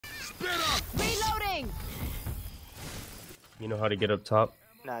Reloading. You know how to get up top?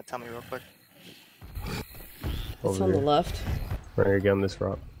 Nah, tell me real quick. It's on the left. Right here, get on this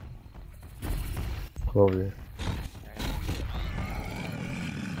rock. Come over here.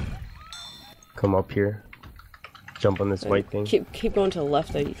 Come up here. Jump on this white thing. Keep going to the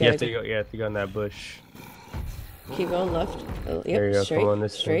left though. You have to go. You have to go on that bush. Keep going left. Oh, yep, there you go. straight. Come on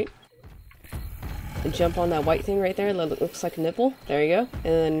this straight. And jump on that white thing right there. That looks like a nipple. There you go. And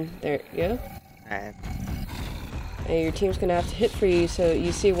then there you go. Alright. And your team's gonna have to hit for you, so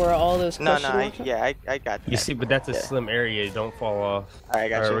you see where all those I got that. You see, but that's a slim area. Don't fall off. Alright, I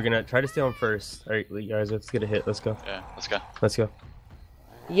got you. We're gonna try to stay on first. Alright, guys, let's get a hit. Let's go. Yeah, let's go. Let's go.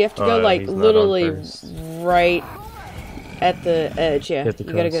 You have to go like literally right at the edge. Yeah, you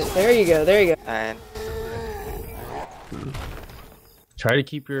gotta go. There you go. There you go. Alright. Try to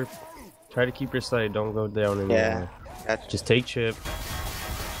keep your sight. Don't go down anymore. Yeah. Gotcha. Just take chip.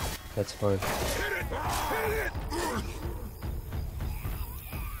 That's fine.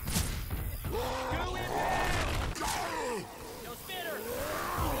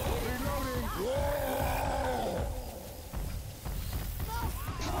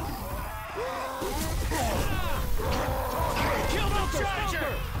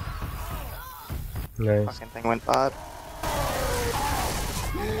 Nice. Fucking thing went bad.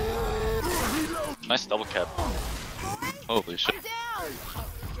 Nice double cap. Holy shit.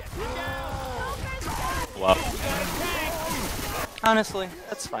 Wow. Honestly,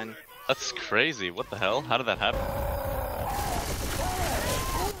 that's fine. That's crazy. What the hell? How did that happen?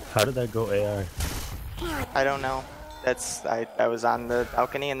 How did that go AI? I don't know. I was on the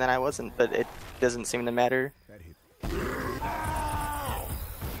balcony and then I wasn't, but it doesn't seem to matter.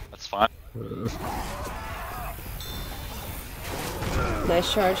 That's fine.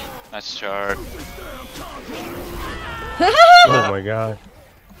 Nice charge. Nice charge. Oh my god.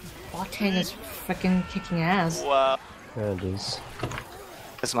 Botting is freaking kicking ass. Wow. Yeah, it is.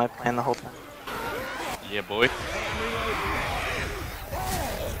 That's my plan the whole time. Yeah, boy.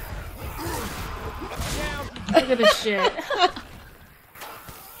 Look at this shit.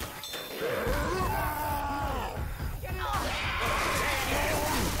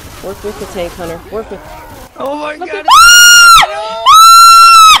 Work with the tank, Hunter. Work with. Oh my god!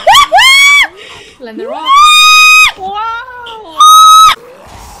 Land the rock. Wow!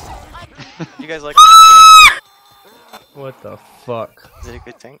 You guys like? What the fuck? Is it a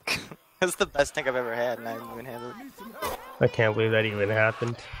good tank? It's the best tank I've ever had, and I didn't even have it. I can't believe that even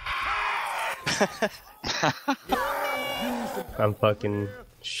happened. I'm fucking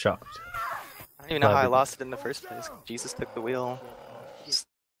shocked. I don't even know how I lost it in the first place. Jesus took the wheel. Just,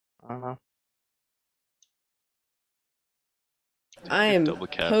 I don't know. I am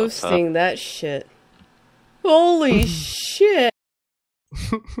posting that shit. Holy shit!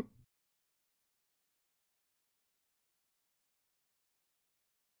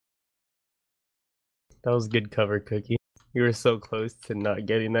 That was good cover, Cookie. You were so close to not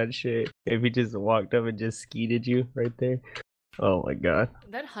getting that shit. If he just walked up and just skeeted you right there. Oh my god.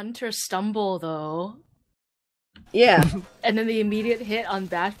 That Hunter stumble though. Yeah. And then the immediate hit on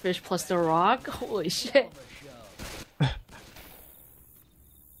Batfish plus the rock. Holy shit.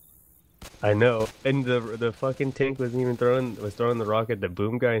 I know. And the fucking tank wasn't even throwing the rock at the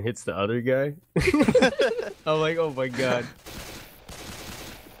boom guy and hits the other guy. I'm like, oh my god.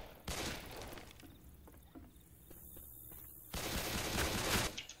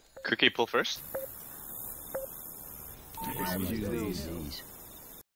 Cookie pull first. Use these.